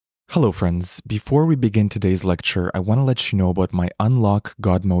Hello friends, before we begin today's lecture, I want to let you know about my Unlock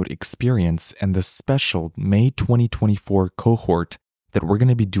God Mode experience and the special May 2024 cohort that we're going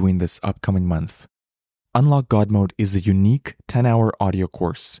to be doing this upcoming month. Unlock God Mode is a unique 10-hour audio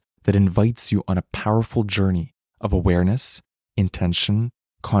course that invites you on a powerful journey of awareness, intention,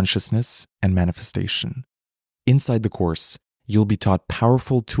 consciousness, and manifestation. Inside the course, you'll be taught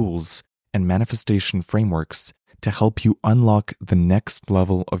powerful tools and manifestation frameworks to help you unlock the next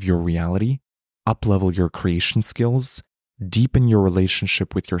level of your reality, up-level your creation skills, deepen your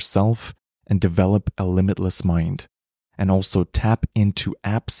relationship with yourself, and develop a limitless mind, and also tap into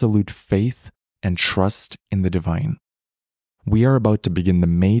absolute faith and trust in the divine. We are about to begin the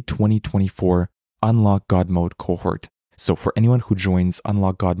May 2024 Unlock God Mode cohort. So for anyone who joins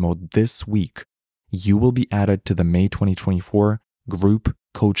Unlock God Mode this week, you will be added to the May 2024 group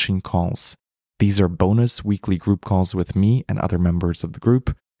coaching calls. These are bonus weekly group calls with me and other members of the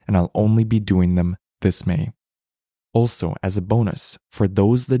group, and I'll only be doing them this May. Also, as a bonus, for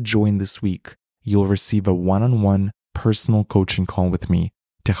those that join this week, you'll receive a one-on-one personal coaching call with me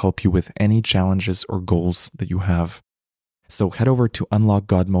to help you with any challenges or goals that you have. So head over to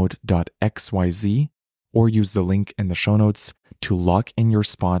unlockgodmode.xyz or use the link in the show notes to lock in your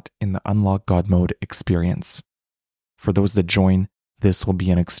spot in the Unlock God Mode experience. For those that join, this will be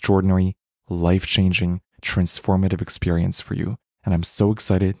an extraordinary, life-changing, transformative experience for you, and I'm so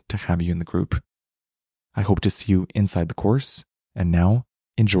excited to have you in the group. I hope to see you inside the course, and now,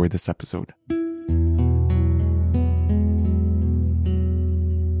 enjoy this episode.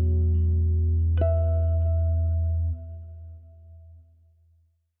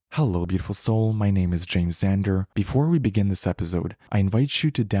 Hello, beautiful soul. My name is James Zander. Before we begin this episode, I invite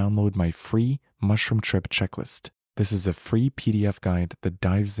you to download my free Mushroom Trip Checklist. This is a free PDF guide that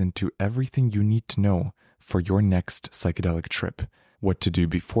dives into everything you need to know for your next psychedelic trip. What to do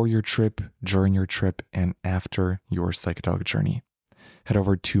before your trip, during your trip, and after your psychedelic journey. Head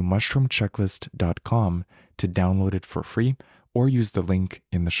over to mushroomchecklist.com to download it for free or use the link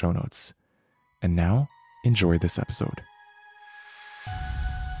in the show notes. And now, enjoy this episode.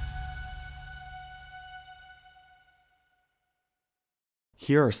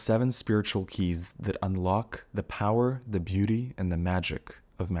 Here are 7 spiritual keys that unlock the power, the beauty, and the magic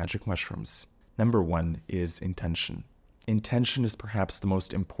of magic mushrooms. Number 1 is intention. Intention is perhaps the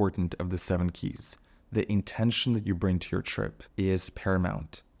most important of the 7 keys. The intention that you bring to your trip is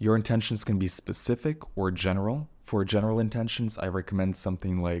paramount. Your intentions can be specific or general. For general intentions, I recommend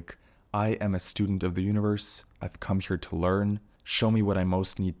something like, I am a student of the universe. I've come here to learn. Show me what I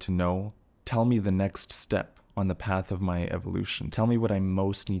most need to know. Tell me the next step on the path of my evolution. Tell me what I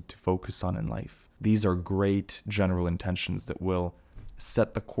most need to focus on in life. These are great general intentions that will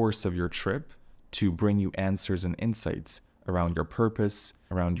set the course of your trip to bring you answers and insights around your purpose,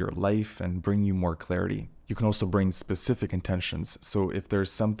 around your life, and bring you more clarity. You can also bring specific intentions. So if there's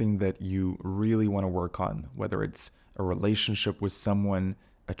something that you really want to work on, whether it's a relationship with someone,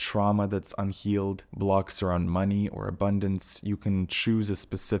 a trauma that's unhealed, blocks around money or abundance, you can choose a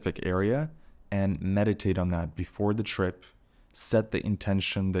specific area and meditate on that before the trip. Set the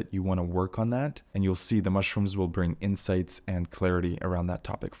intention that you want to work on that, and you'll see the mushrooms will bring insights and clarity around that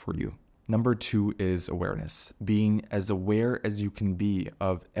topic for you. Number 2 is awareness. Being as aware as you can be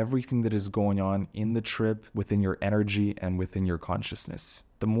of everything that is going on in the trip, within your energy and within your consciousness.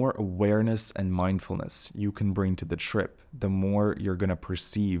 The more awareness and mindfulness you can bring to the trip, the more you're going to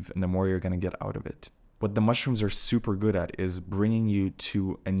perceive and the more you're going to get out of it. What the mushrooms are super good at is bringing you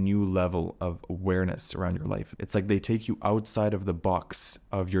to a new level of awareness around your life. It's like they take you outside of the box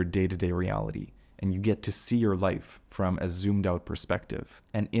of your day-to-day reality, and you get to see your life from a zoomed out perspective.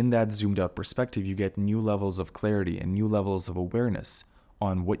 And in that zoomed out perspective, you get new levels of clarity and new levels of awareness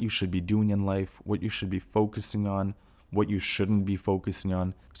on what you should be doing in life, what you should be focusing on, what you shouldn't be focusing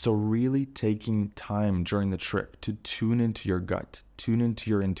on. So really taking time during the trip to tune into your gut, tune into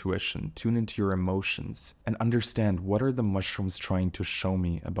your intuition, tune into your emotions, and understand, what are the mushrooms trying to show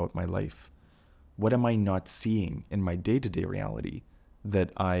me about my life? What am I not seeing in my day-to-day reality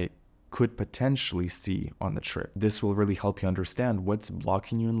that I could potentially see on the trip? This will really help you understand what's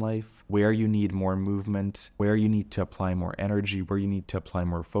blocking you in life, where you need more movement, where you need to apply more energy, where you need to apply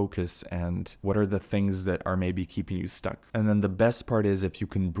more focus, and what are the things that are maybe keeping you stuck. And then the best part is if you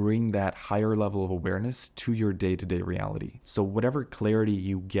can bring that higher level of awareness to your day-to-day reality. So whatever clarity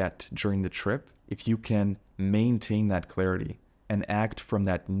you get during the trip, if you can maintain that clarity and act from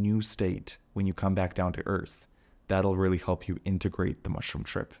that new state when you come back down to earth, that'll really help you integrate the mushroom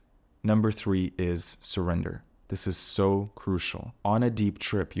trip. Number 3 is surrender. This is so crucial. On a deep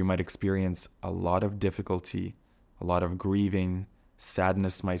trip, you might experience a lot of difficulty, a lot of grieving,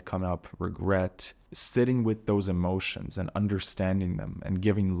 sadness might come up, regret. Sitting with those emotions and understanding them and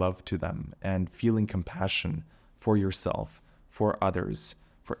giving love to them and feeling compassion for yourself, for others,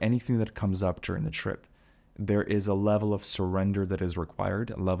 for anything that comes up during the trip. There is a level of surrender that is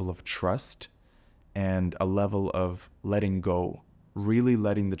required, a level of trust, and a level of letting go, really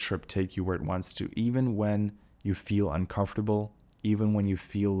letting the trip take you where it wants to, even when you feel uncomfortable, even when you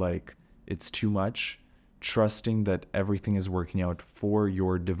feel like it's too much, trusting that everything is working out for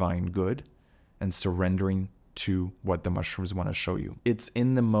your divine good and surrendering to what the mushrooms want to show you. It's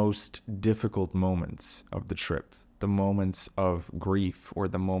in the most difficult moments of the trip, the moments of grief or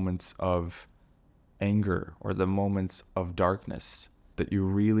the moments of anger or the moments of darkness, that you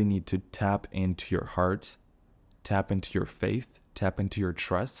really need to tap into your heart, tap into your faith, tap into your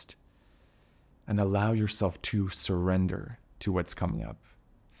trust, and allow yourself to surrender to what's coming up.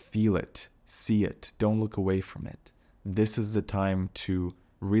 Feel it, see it, don't look away from it. This is the time to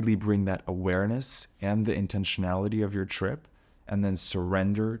really bring that awareness and the intentionality of your trip, and then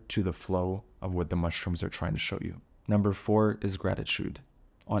surrender to the flow of what the mushrooms are trying to show you. Number 4 is gratitude.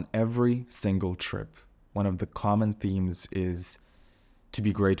 On every single trip, one of the common themes is to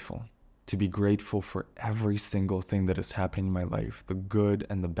be grateful for every single thing that is happening in my life, the good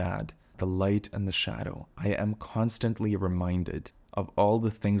and the bad, the light and the shadow. I am constantly reminded of all the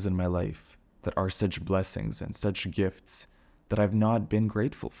things in my life that are such blessings and such gifts that I've not been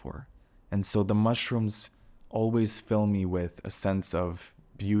grateful for. And so the mushrooms always fill me with a sense of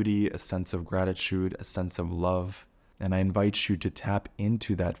beauty, a sense of gratitude, a sense of love. And I invite you to tap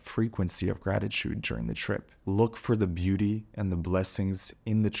into that frequency of gratitude during the trip. Look for the beauty and the blessings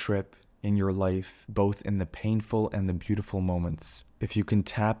in the trip, in your life, both in the painful and the beautiful moments. If you can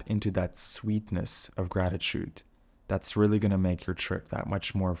tap into that sweetness of gratitude, that's really going to make your trip that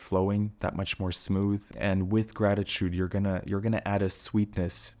much more flowing, that much more smooth. And with gratitude, you're going to add a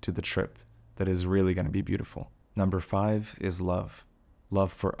sweetness to the trip that is really going to be beautiful. Number 5 is love.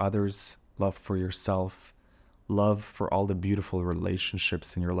 Love for others, love for yourself, love for all the beautiful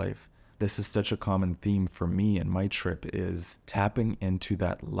relationships in your life. This is such a common theme for me and my trip, is tapping into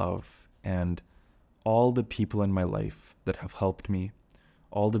that love and all the people in my life that have helped me,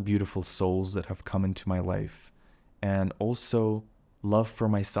 all the beautiful souls that have come into my life. And also love for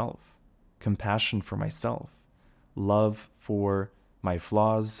myself, compassion for myself, love for my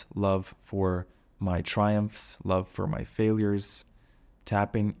flaws, love for my triumphs, love for my failures,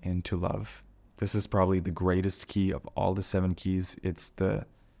 tapping into love. This is probably the greatest key of all the 7 keys. It's the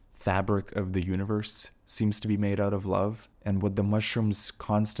fabric of the universe, seems to be made out of love. And what the mushrooms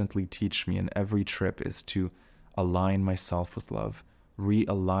constantly teach me in every trip is to align myself with love,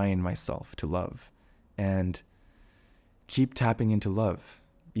 realign myself to love, and keep tapping into love.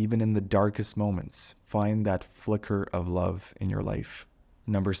 Even in the darkest moments, find that flicker of love in your life.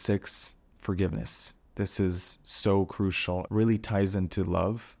 Number 6, forgiveness. This is so crucial. It really ties into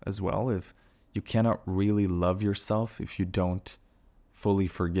love as well. If you cannot really love yourself if you don't fully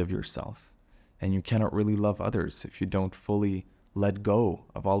forgive yourself. And you cannot really love others if you don't fully let go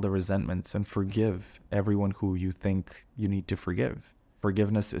of all the resentments and forgive everyone who you think you need to forgive.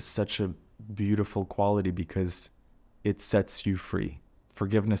 Forgiveness is such a beautiful quality because it sets you free.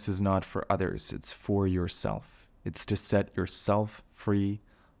 Forgiveness is not for others, it's for yourself. It's to set yourself free,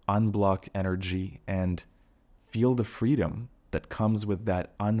 unblock energy, and feel the freedom that comes with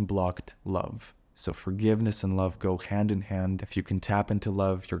that unblocked love. So forgiveness and love go hand in hand. If you can tap into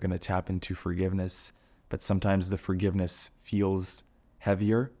love, you're going to tap into forgiveness. But sometimes the forgiveness feels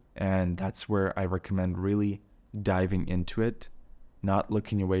heavier, and that's where I recommend really diving into it, not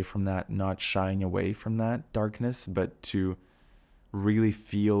looking away from that, not shying away from that darkness, but to really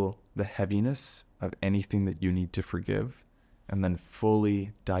feel the heaviness of anything that you need to forgive, and then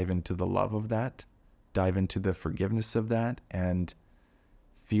fully dive into the love of that, dive into the forgiveness of that, and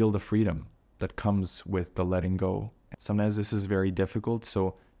feel the freedom that comes with the letting go. Sometimes this is very difficult,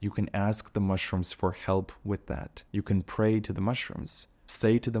 so you can ask the mushrooms for help with that. You can pray to the mushrooms.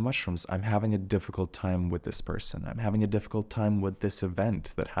 Say to the mushrooms, I'm having a difficult time with this person. I'm having a difficult time with this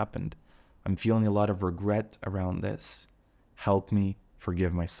event that happened. I'm feeling a lot of regret around this. Help me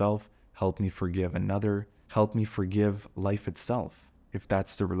forgive myself. Help me forgive another. Help me forgive life itself, if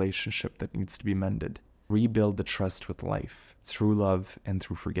that's the relationship that needs to be mended. Rebuild the trust with life through love and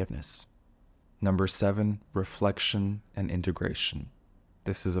through forgiveness. Number 7, reflection and integration.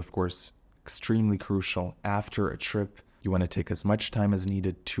 This is, of course, extremely crucial. After a trip, you want to take as much time as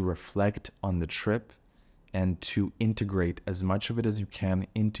needed to reflect on the trip and to integrate as much of it as you can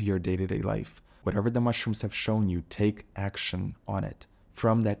into your day-to-day life. Whatever the mushrooms have shown you, take action on it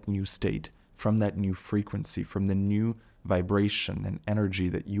from that new state, from that new frequency, from the new vibration and energy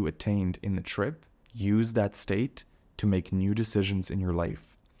that you attained in the trip, use that state to make new decisions in your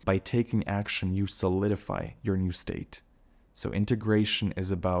life. By taking action, you solidify your new state. So integration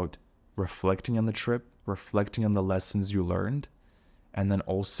is about reflecting on the trip, reflecting on the lessons you learned, and then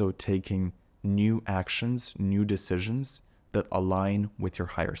also taking new actions, new decisions that align with your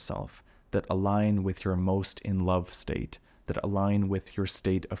higher self, that align with your most in love state, that align with your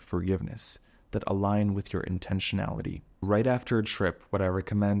state of forgiveness, that align with your intentionality. Right after a trip, what I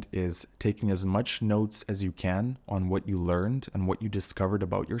recommend is taking as much notes as you can on what you learned and what you discovered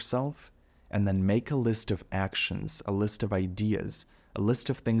about yourself, and then make a list of actions, a list of ideas, a list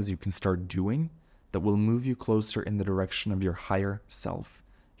of things you can start doing that will move you closer in the direction of your higher self,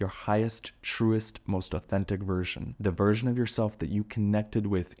 your highest, truest, most authentic version, the version of yourself that you connected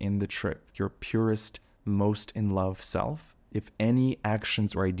with in the trip, your purest, most in love self. If any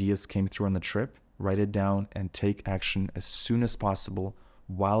actions or ideas came through on the trip, write it down and take action as soon as possible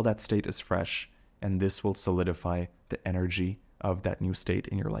while that state is fresh, and this will solidify the energy of that new state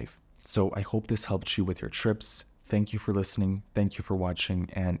in your life. So I hope this helped you with your trips. Thank you for listening. Thank you for watching.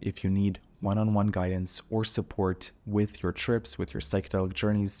 And if you need one-on-one guidance or support with your trips, with your psychedelic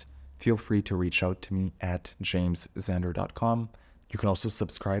journeys, feel free to reach out to me at jameszander.com. You can also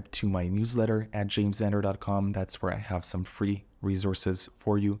subscribe to my newsletter at jameszander.com. That's where I have some free resources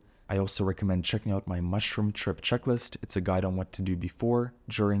for you. I also recommend checking out my mushroom trip checklist. It's a guide on what to do before,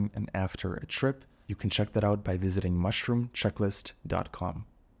 during, and after a trip. You can check that out by visiting mushroomchecklist.com.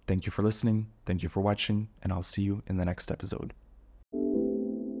 Thank you for listening. Thank you for watching, and I'll see you in the next episode.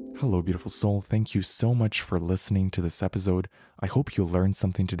 Hello, beautiful soul. Thank you so much for listening to this episode. I hope you learned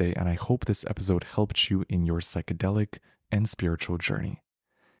something today, and I hope this episode helped you in your psychedelic and spiritual journey.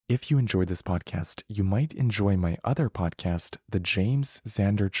 If you enjoyed this podcast, you might enjoy my other podcast, The James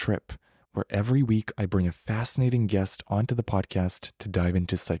Zander Trip, where every week I bring a fascinating guest onto the podcast to dive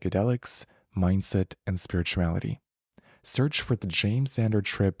into psychedelics, mindset, and spirituality. Search for The James Zander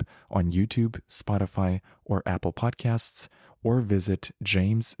Trip on YouTube, Spotify, or Apple Podcasts, or visit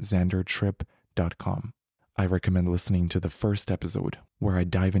jameszandertrip.com. I recommend listening to the first episode, where I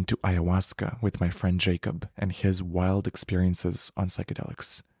dive into ayahuasca with my friend Jacob and his wild experiences on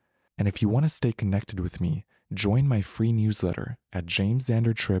psychedelics. And if you want to stay connected with me, join my free newsletter at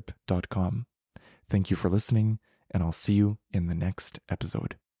jameszandertrip.com. Thank you for listening, and I'll see you in the next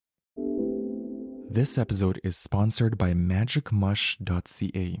episode. This episode is sponsored by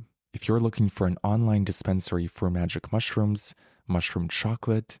magicmush.ca. If you're looking for an online dispensary for magic mushrooms, mushroom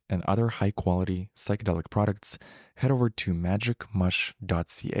chocolate, and other high-quality psychedelic products, head over to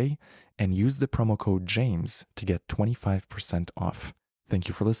magicmush.ca and use the promo code JAMES to get 25% off. Thank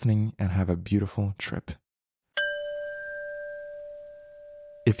you for listening, and have a beautiful trip.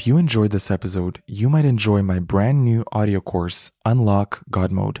 If you enjoyed this episode, you might enjoy my brand new audio course, Unlock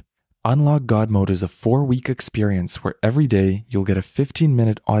God Mode. Unlock God Mode is a 4-week experience where every day you'll get a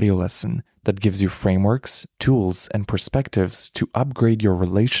 15-minute audio lesson that gives you frameworks, tools, and perspectives to upgrade your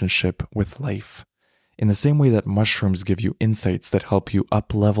relationship with life. In the same way that mushrooms give you insights that help you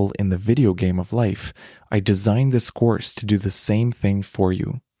up-level in the video game of life, I designed this course to do the same thing for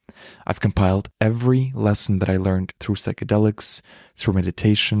you. I've compiled every lesson that I learned through psychedelics, through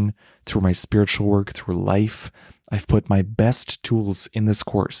meditation, through my spiritual work, through life. I've put my best tools in this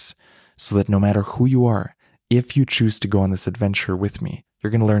course so that no matter who you are, if you choose to go on this adventure with me, you're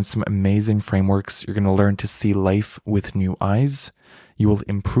going to learn some amazing frameworks. You're going to learn to see life with new eyes. You will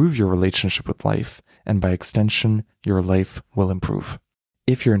improve your relationship with life, and by extension, your life will improve.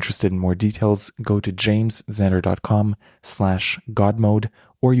 If you're interested in more details, go to jameszandercom/godmode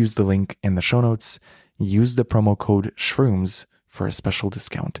or use the link in the show notes. Use the promo code SHROOMS for a special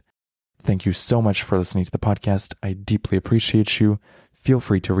discount. Thank you so much for listening to the podcast. I deeply appreciate you. Feel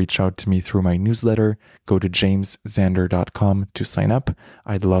free to reach out to me through my newsletter. Go to jameszandercom to sign up.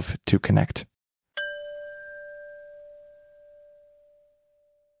 I'd love to connect.